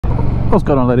What's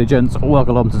going on, ladies and gents?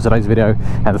 Welcome along to today's video,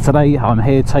 and today I'm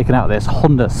here taking out this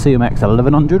Honda CMX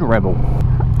 1100 Rebel.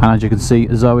 And as you can see,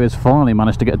 Zoe has finally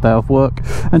managed to get a day off work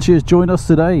and she has joined us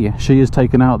today. She is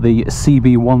taking out the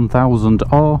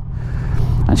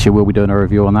CB1000R and she will be doing a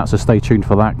review on that, so stay tuned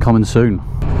for that coming soon.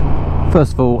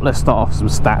 First of all, let's start off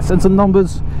with some stats and some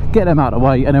numbers, get them out of the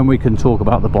way, and then we can talk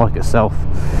about the bike itself.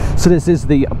 So this is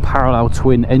the parallel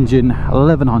twin engine,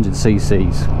 1100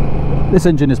 cc's. This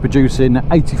engine is producing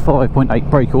 85.8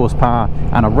 brake horsepower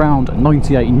and around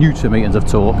 98 newton meters of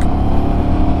torque.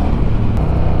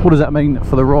 What does that mean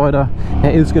for the rider?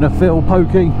 It is going to feel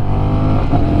pokey.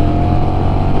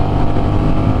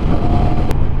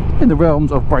 In the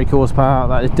realms of brake horsepower,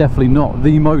 that is definitely not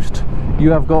the most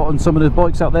you have got on some of the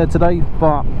bikes out there today,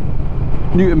 but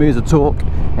newton meters of torque,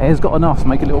 it has got enough to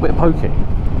make it a little bit pokey.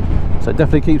 So it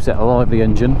definitely keeps it alive, the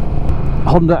engine.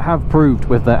 Honda have proved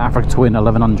with their Africa Twin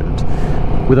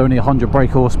 1100 with only 100 brake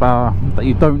horsepower that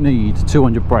you don't need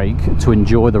 200 brake to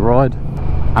enjoy the ride,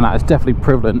 and that is definitely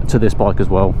prevalent to this bike as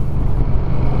well.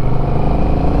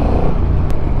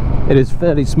 It is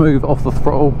fairly smooth off the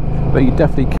throttle, but you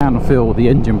definitely can feel the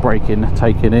engine braking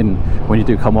taking in when you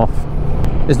do come off.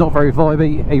 It's not very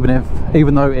vibey,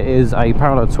 even though it is a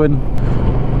parallel twin.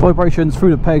 Vibrations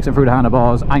through the pegs and through the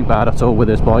handlebars ain't bad at all with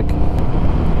this bike.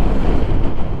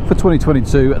 For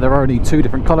 2022, there are only two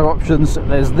different colour options.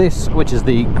 There's this, which is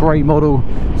the grey model,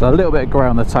 so a little bit of grey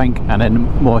on the tank and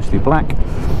then mostly black.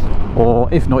 Or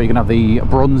if not, you can have the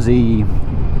bronzy,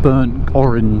 burnt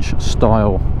orange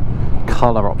style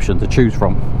colour option to choose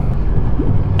from.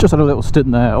 Just had a little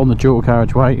stint there on the dual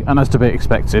carriageway, and as to be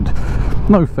expected,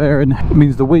 no fairing. It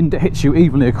means the wind hits you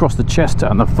evenly across the chest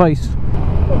and the face.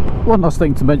 One last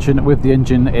thing to mention with the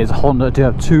engine is Honda do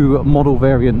have two model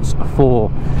variants for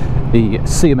the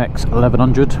CMX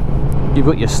 1100. You've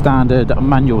got your standard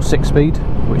manual 6-speed,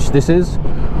 which this is,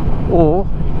 or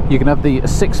you can have the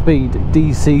 6-speed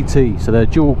DCT, so they're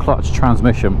dual clutch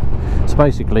transmission. So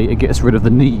basically it gets rid of the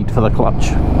need for the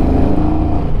clutch,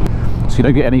 so you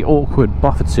don't get any awkward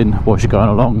buffeting whilst you're going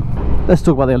along. Let's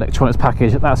talk about the electronics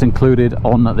package that's included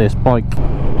on this bike.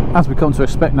 As we come to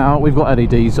expect now, we've got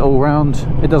LEDs all around.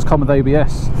 It does come with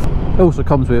ABS. It also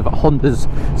comes with Honda's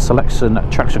Selection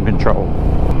traction control.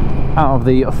 Out of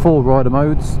the 4 rider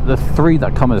modes, the 3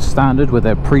 that come as standard with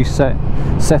their preset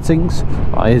settings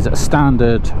is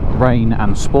standard, rain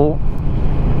and sport.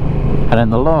 And then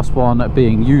the last one,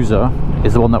 being user,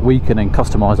 is the one that we can then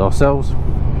customise ourselves.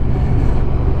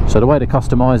 So the way to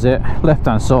customise it, left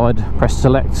hand side, press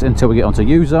select until we get onto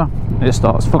user, and it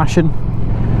starts flashing.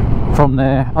 From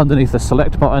there, underneath the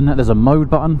select button, there's a mode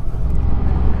button.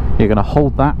 You're going to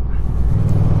hold that,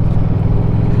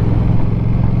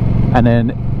 and then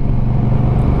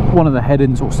one of the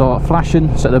headings will start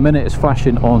flashing. So at the minute it's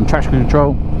flashing on traction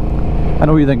control, and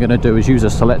all you're then going to do is use a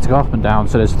select to go up and down.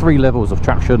 So there's 3 levels of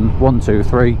traction, 1, 2,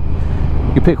 3.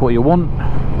 You pick what you want.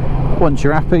 Once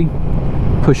you're happy,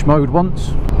 push mode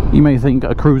once. You may think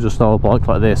a cruiser style bike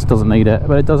like this doesn't need it,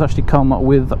 but it does actually come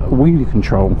with wheelie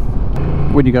control.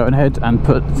 When you go ahead and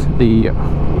put the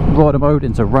rider mode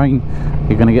into rain,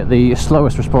 you're going to get the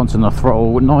slowest response in the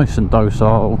throttle, nice and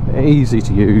docile, easy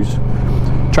to use.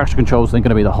 Traction control is then going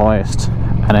to be the highest,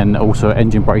 and then also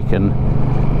engine braking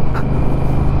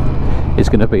is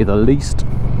going to be the least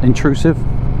intrusive,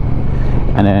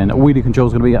 and then wheelie control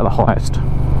is going to be at the highest.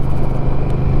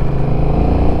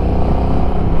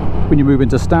 When you move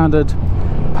into standard,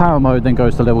 power mode then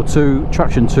goes to level 2,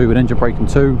 traction 2 and engine braking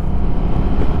 2.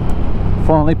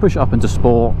 Finally push it up into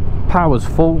sport, power's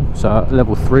full, so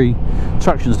level 3,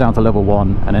 traction's down to level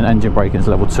 1, and then engine braking is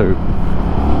level 2.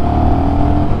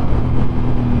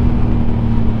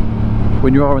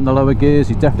 When you are in the lower gears,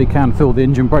 you definitely can feel the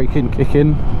engine braking kick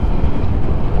in,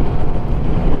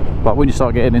 but when you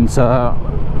start getting into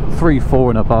 3,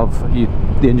 4 and above, the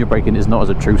engine braking is not as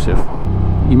intrusive.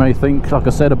 You may think, like I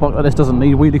said, a bike like this doesn't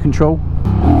need wheelie control,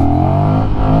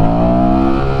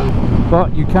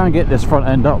 but you can get this front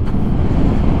end up.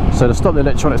 So to stop the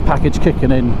electronics package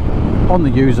kicking in on the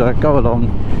user, go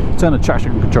along, turn the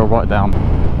traction control right down.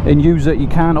 In user, you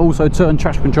can also turn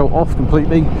traction control off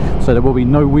completely, so there will be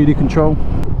no wheelie control.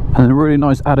 And then a really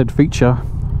nice added feature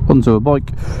onto a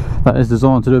bike that is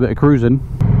designed to do a bit of cruising.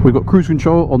 We've got cruise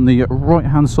control on the right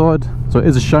hand side, so it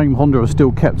is a shame Honda have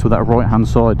still kept with that right hand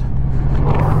side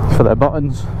for their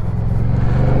buttons.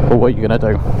 But what are you going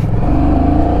to do?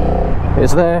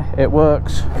 It's there, it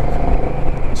works.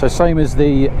 So same as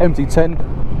the MT-10,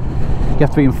 you have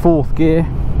to be in 4th gear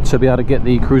to be able to get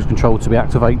the cruise control to be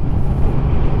activate.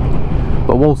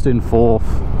 But whilst in 4th,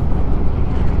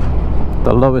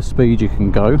 the lowest speed you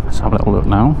can go, let's have a little look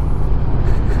now,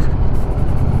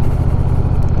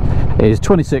 is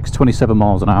 26-27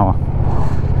 miles an hour.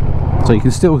 So you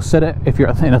can still set it if you're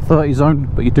in a 30 zone,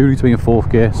 but you do need to be in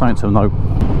 4th gear, something to note.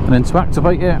 And then to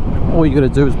activate it, all you're going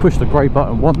to do is push the grey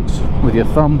button once with your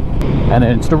thumb, and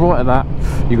then to the right of that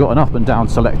you've got an up and down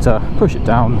selector. Push it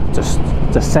down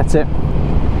to set it,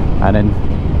 and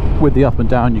then with the up and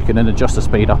down you can then adjust the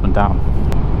speed up and down.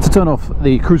 To turn off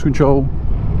the cruise control,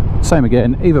 same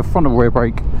again, either front or rear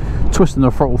brake, twisting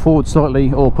the throttle forward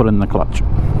slightly or pulling the clutch.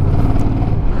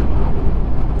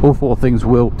 All 4 things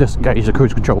will disengage the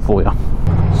cruise control for you.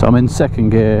 So I'm in 2nd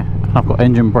gear and I've got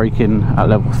engine braking at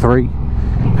level 3,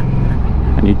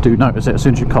 and you do notice it as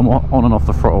soon as you come on and off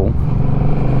the throttle,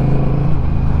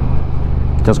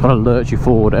 it does kind of lurch you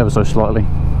forward ever so slightly.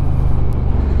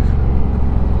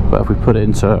 But if we put it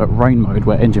into rain mode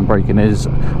where engine braking is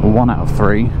 1 out of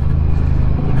 3,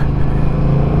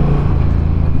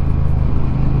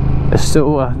 there's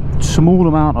still a small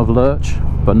amount of lurch,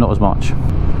 but not as much.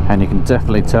 And you can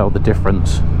definitely tell the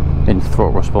difference in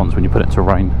throttle response when you put it into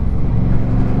rain.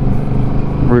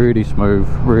 Really smooth,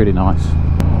 really nice.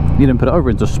 You then put it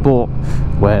over into sport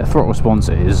where throttle response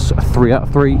is 3 out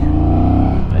of 3.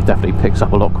 It definitely picks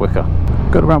up a lot quicker.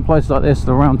 Going around places like this,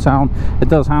 around town, it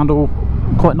does handle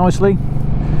quite nicely.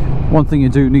 One thing you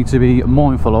do need to be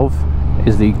mindful of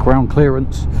is the ground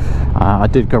clearance. I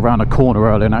did go around a corner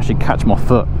earlier and actually catch my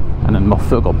foot, and then my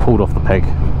foot got pulled off the peg.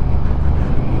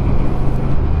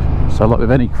 So like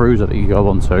with any cruiser that you go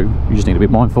onto, you just need to be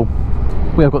mindful.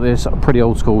 We have got this pretty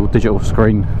old school digital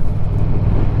screen.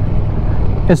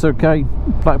 It's okay,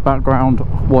 black background,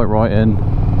 white writing.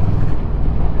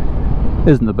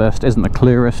 Isn't the best, isn't the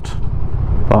clearest,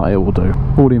 but it will do.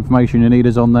 All the information you need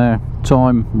is on there: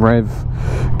 time, rev,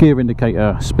 gear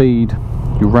indicator, speed,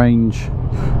 your range,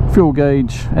 fuel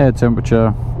gauge, air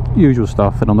temperature, usual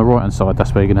stuff. And on the right hand side,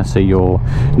 that's where you're going to see your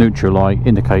neutral light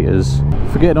indicators.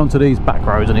 For getting onto these back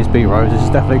roads and these B roads, it's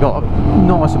definitely got a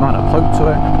nice amount of poke to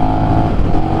it.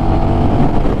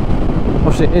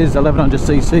 Obviously it is 1100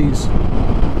 cc's,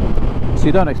 so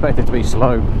you don't expect it to be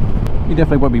slow. You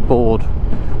definitely won't be bored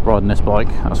riding this bike,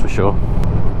 that's for sure.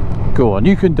 Go on,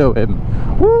 you can do it.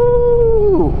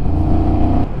 Woo!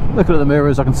 Looking at the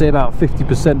mirrors, I can see about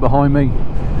 50% behind me.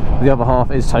 The other half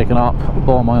is taken up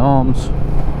by my arms,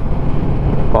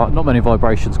 but not many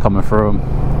vibrations coming through them.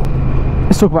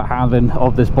 Let's talk about handling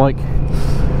of this bike.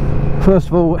 First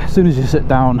of all, as soon as you sit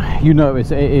down, you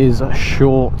notice it is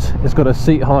short. It's got a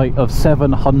seat height of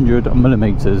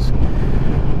 700mm,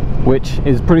 which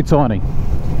is pretty tiny.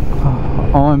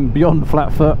 I'm beyond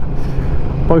flat foot.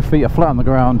 Both feet are flat on the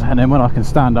ground, and then when I can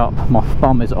stand up, my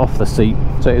bum is off the seat,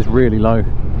 so it is really low.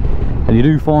 And you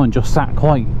do find you're sat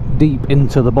quite deep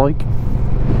into the bike.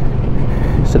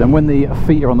 So then when the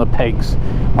feet are on the pegs,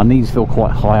 my knees feel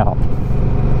quite high up.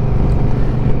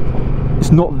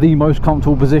 It's not the most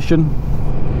comfortable position.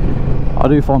 I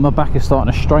do find my back is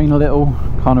starting to strain a little,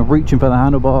 kind of reaching for the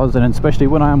handlebars, and then especially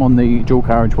when I am on the dual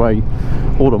carriageway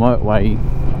or the motorway,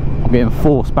 I'm getting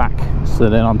forced back, so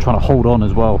then I'm trying to hold on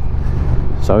as well.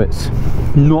 So it's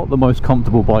not the most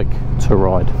comfortable bike to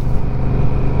ride.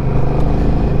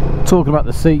 Talking about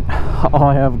the seat,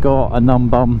 I have got a numb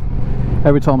bum.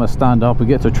 Every time I stand up, we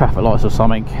get to traffic lights or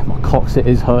something, my coccyx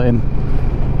is hurting.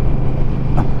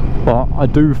 But I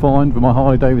do find with my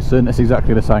Harley Davidson it's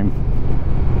exactly the same.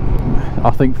 I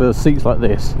think for seats like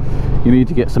this you need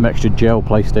to get some extra gel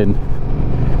placed in,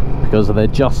 because they're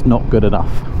just not good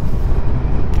enough.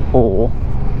 Or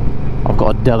I've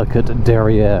got a delicate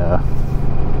derriere.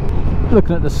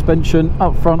 Looking at the suspension,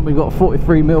 up front we've got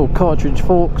 43mm cartridge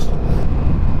forks.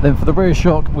 Then for the rear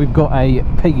shock we've got a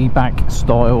piggyback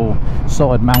style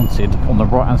side mounted on the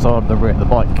right hand side of the rear of the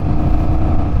bike.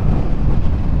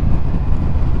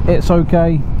 It's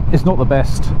okay, it's not the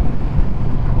best.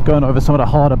 Going over some of the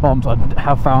harder bumps, I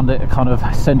have found it kind of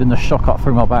sending the shock up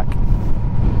through my back.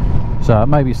 So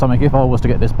maybe something, if I was to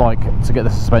get this bike, to get the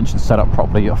suspension set up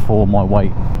properly for my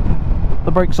weight.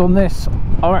 The brakes on this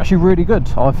are actually really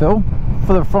good, I feel.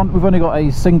 For the front we've only got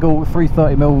a single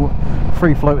 330mm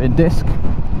free floating disc,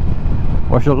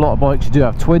 whereas a lot of bikes you do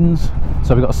have twins.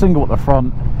 So we've got a single at the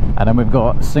front and then we've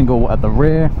got a single at the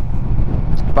rear.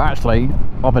 But actually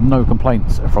I've had no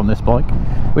complaints from this bike,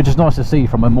 which is nice to see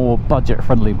from a more budget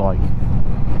friendly bike,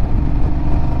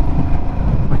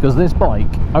 because this bike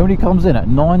only comes in at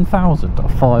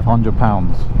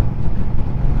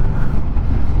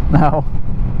 £9,500. Now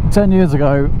 10 years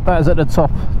ago that is at the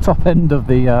top end of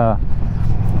the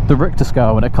Richter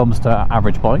scale when it comes to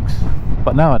average bikes,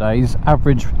 but nowadays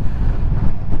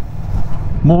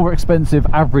more expensive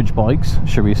average bikes,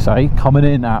 should we say, coming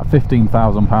in at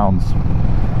 £15,000.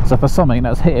 So for something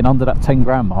that's hitting under that 10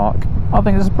 grand mark, I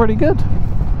think this is pretty good.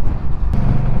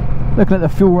 Looking at the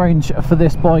fuel range for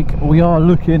this bike, we are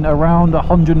looking around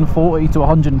 140 to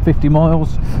 150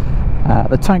 miles.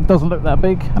 The tank doesn't look that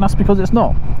big, and that's because it's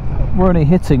not. We're only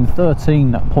hitting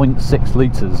 13.6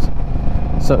 litres,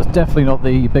 so it's definitely not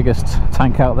the biggest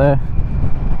tank out there,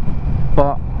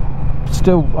 but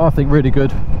still I think really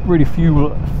good, really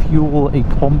fuel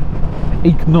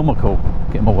economical.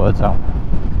 Getting my words out.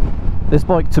 This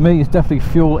bike to me is definitely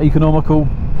fuel economical.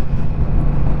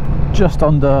 Just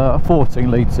under 14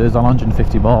 litres on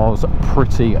 150 miles,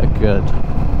 pretty good.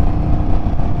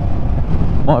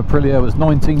 My Aprilia was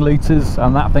 19 litres,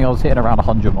 and that thing I was hitting around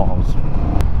 100 miles.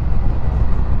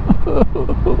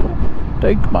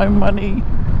 Take my money.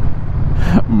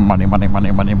 Money, money,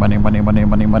 money, money, money, money, money,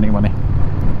 money, money, money.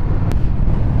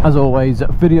 As always,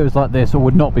 videos like this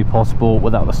would not be possible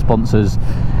without the sponsors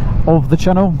of the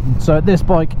channel. So this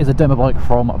bike is a demo bike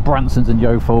from Branson's in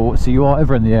Yeovil, so you are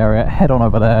ever in the area, head on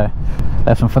over there.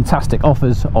 There's some fantastic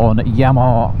offers on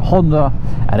Yamaha, Honda,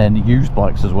 and then used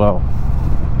bikes as well.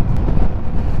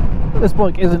 This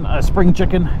bike isn't a spring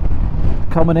chicken,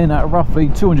 coming in at roughly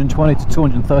 220 to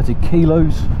 230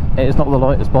 kilos. It is not the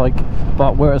lightest bike,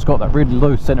 but where it's got that really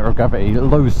low centre of gravity,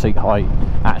 low seat height,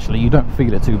 actually you don't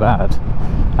feel it too bad.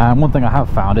 And one thing I have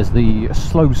found is the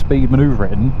slow speed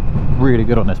manoeuvring, really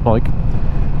good on this bike.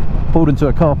 Pulled into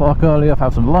a car park earlier,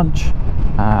 had some lunch,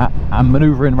 and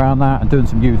manoeuvring around that and doing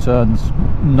some U-turns,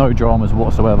 no dramas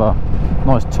whatsoever.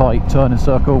 Nice tight turning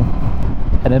circle.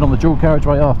 And then on the dual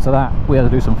carriageway after that, we had to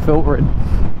do some filtering,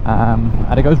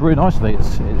 and it goes really nicely.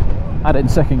 Add it in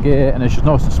second gear, and it's just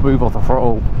nice and smooth off the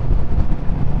throttle,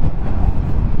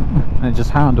 and it just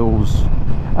handles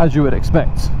as you would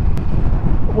expect.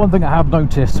 One thing I have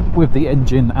noticed with the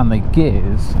engine and the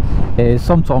gears is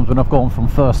sometimes when I've gone from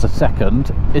first to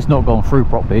second, it's not gone through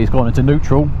properly, it's gone into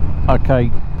neutral.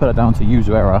 Okay, put it down to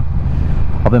user error.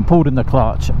 I've then pulled in the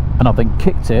clutch and I've then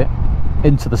kicked it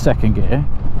into the second gear.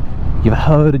 You've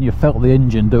heard and you felt the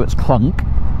engine do its clunk.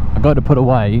 I go to put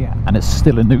away and it's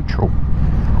still in neutral,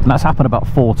 and that's happened about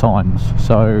 4 times.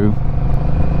 So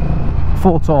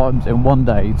 4 times in one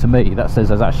day, to me that says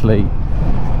there's actually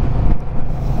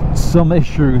some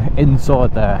issue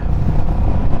inside there.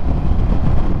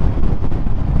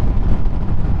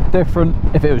 Different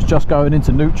if it was just going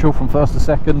into neutral from first to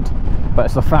second, but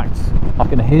it's the fact I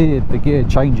can hear the gear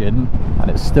changing and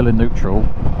it's still in neutral.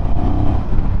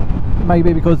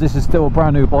 Maybe because this is still a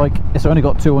brand new bike, it's only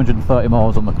got 230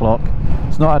 miles on the clock,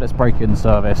 it's not had its break-in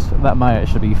service. That may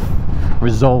actually be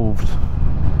resolved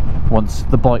once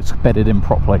the bike's bedded in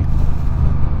properly.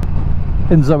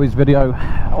 In Zoe's video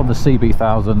on the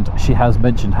CB1000, she has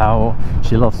mentioned how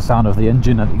she loves the sound of the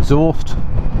engine and exhaust.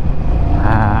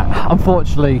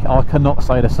 Unfortunately, I cannot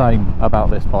say the same about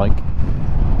this bike.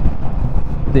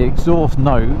 The exhaust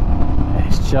note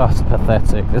is just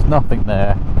pathetic. There's nothing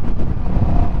there.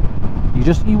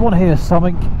 You want to hear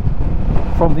something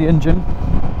from the engine.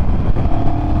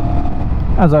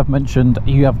 As I've mentioned,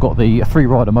 you have got the 3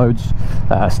 rider modes,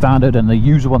 standard and the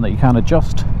user one that you can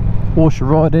adjust. Whilst you're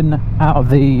riding, out of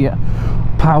the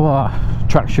power,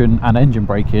 traction and engine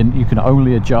braking, you can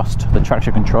only adjust the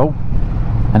traction control,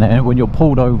 and then when you're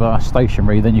pulled over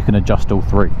stationary, then you can adjust all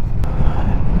 3.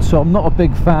 So I'm not a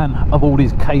big fan of all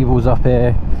these cables up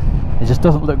here. It just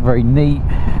doesn't look very neat.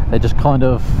 They're just kind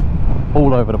of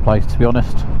all over the place, to be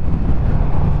honest.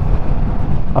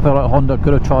 I feel like Honda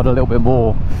could have tried a little bit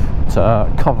more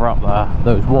to cover up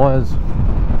those wires,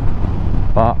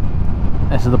 but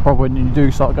this is the problem when you do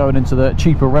start going into the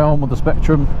cheaper realm of the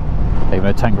spectrum, even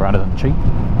though 10 grand isn't cheap.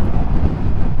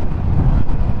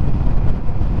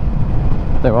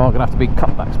 There are going to have to be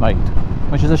cutbacks made,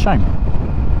 which is a shame.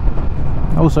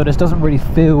 Also, this doesn't really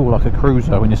feel like a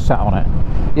cruiser when you're sat on it.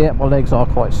 Yeah, my legs are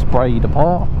quite sprayed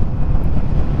apart,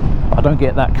 but I don't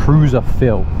get that cruiser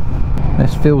feel.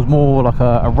 This feels more like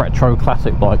a retro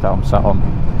classic bike that I'm sat on.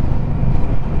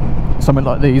 Something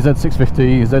like the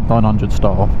Z650, Z900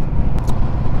 style.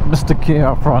 Mr. Kia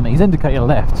up front, he's indicating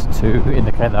left to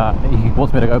indicate that he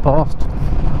wants me to go past.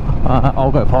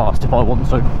 I'll go past if I want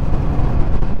to.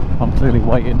 I'm clearly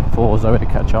waiting for Zoe to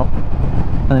catch up.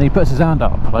 And then he puts his hand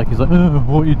up, like he's like,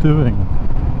 what are you doing?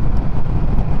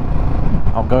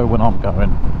 I'll go when I'm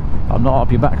going. I'm not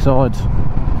up your backside.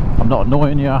 I'm not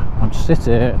annoying you. I'm just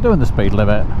sitting here doing the speed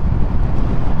limit.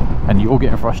 And you're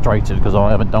getting frustrated because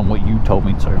I haven't done what you told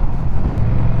me to.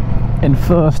 In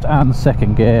first and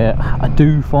second gear, I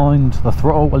do find the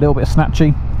throttle a little bit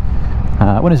snatchy.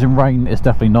 When it's in rain, it's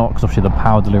definitely not, because obviously the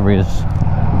power delivery is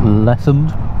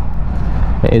lessened.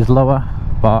 It is lower,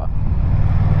 but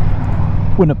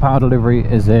when the power delivery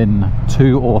is in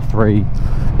 2 or 3,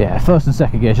 yeah, first and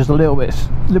second gear, it's just a little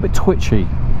bit twitchy.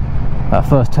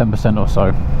 First 10% or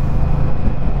so.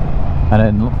 and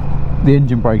then the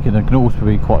engine braking can also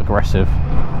be quite aggressive.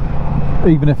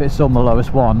 Even if it's on the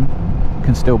lowest one, it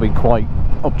can still be quite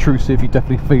obtrusive. You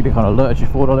definitely feel it kind of lurch you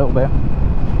forward a little bit.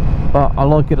 But I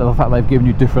like it at the fact they've given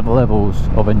you different levels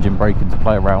of engine braking to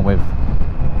play around with.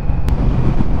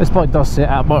 This bike does sit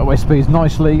at motorway speeds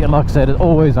nicely, and like I said, it's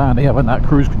always handy having that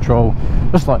cruise control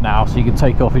just like now, so you can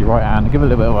take off your right hand and give it a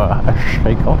little bit of a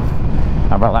shake off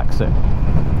and relax it.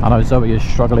 I know Zoe is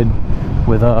struggling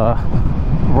with her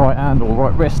right hand or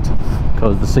right wrist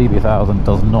because the CB1000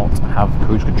 does not have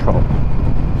cruise control,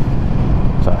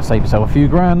 so save yourself a few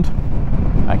grand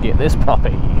and get this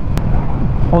puppy.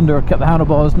 Honda have kept the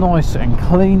handlebars nice and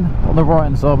clean. On the right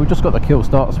hand side we've just got the kill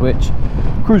start switch,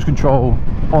 cruise control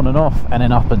on and off, and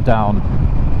then up and down.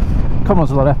 Coming on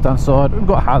to the left hand side, we've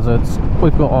got hazards,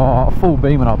 we've got our full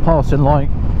beam and our passing light,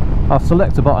 our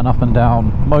selector button up and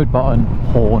down, mode button,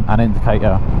 horn and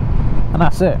indicator, and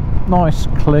that's it. Nice,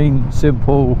 clean,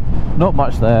 simple, not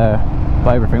much there,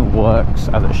 but everything works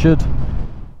as it should.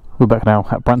 We're back now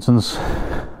at Branson's.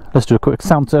 Let's do a quick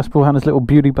sound test. We'll hand this little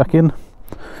beauty back in.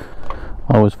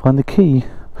 I always find the key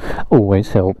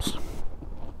always helps.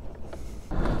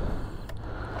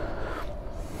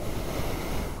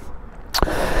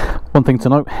 One thing to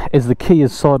note is the key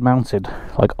is side mounted,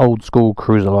 like old school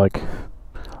cruiser like.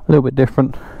 A little bit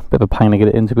different, bit of a pain to get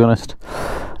it in, to be honest.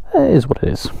 It is what it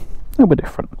is, a little bit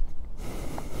different.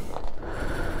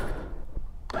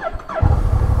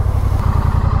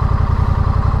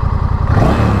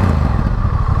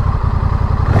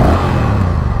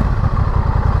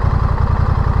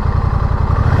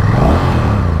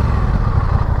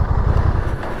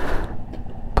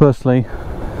 Personally,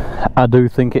 I do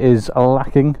think it is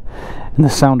lacking in the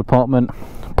sound department.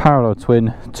 Parallel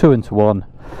twin, 2-into-1,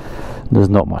 there's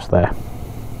not much there.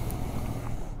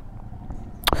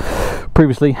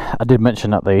 Previously I did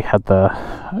mention that they had the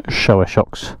Showa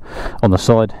shocks on the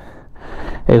side.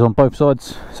 It is on both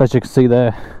sides, so as you can see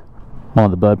there,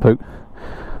 mind the bird poop,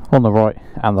 on the right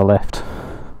and the left.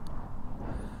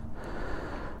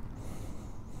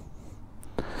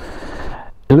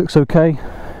 It looks okay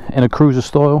in a cruiser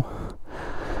style,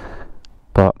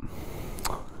 but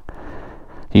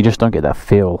you just don't get that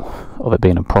feel of it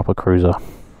being a proper cruiser.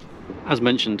 As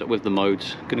mentioned with the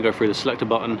modes, going to go through the selector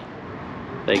button.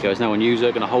 There you go, it's now on user,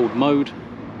 going to hold mode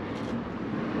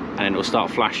and then it'll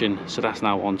start flashing, so that's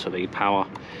now onto the power.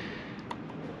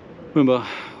 Remember,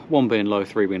 1 being low,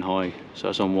 3 being high, so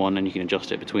that's on 1 and you can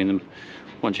adjust it between them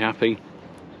once you're happy.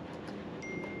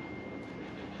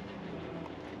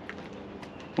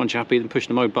 Once you're happy, then push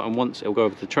the mode button once, it'll go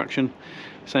over to traction.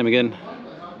 Same again,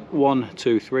 1,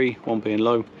 2, 3, 1 being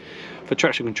low. For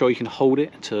traction control, you can hold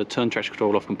it to turn traction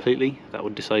control off completely. That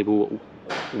would disable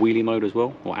wheelie mode as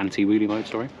well, or anti-wheelie mode,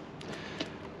 sorry.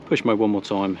 Push mode one more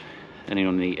time, and then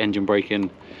on the engine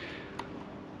braking,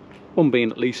 1 being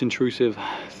least intrusive,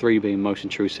 3 being most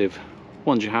intrusive.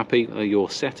 Once you're happy with your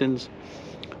settings,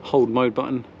 hold mode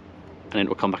button, and then it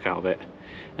will come back out of it.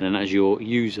 And then as your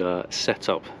user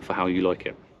setup for how you like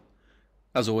it.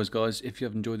 As always guys, if you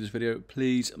have enjoyed this video,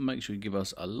 please make sure you give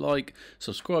us a like,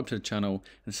 subscribe to the channel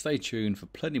and stay tuned for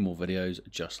plenty more videos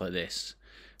just like this.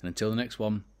 And until the next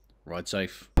one, ride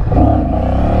safe.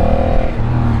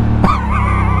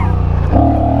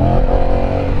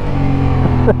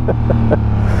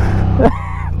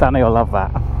 Danny will love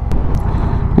that.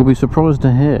 You'll be surprised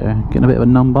to hear, getting a bit of a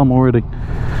numb bum already.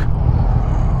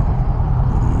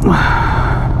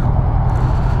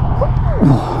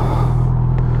 Oh.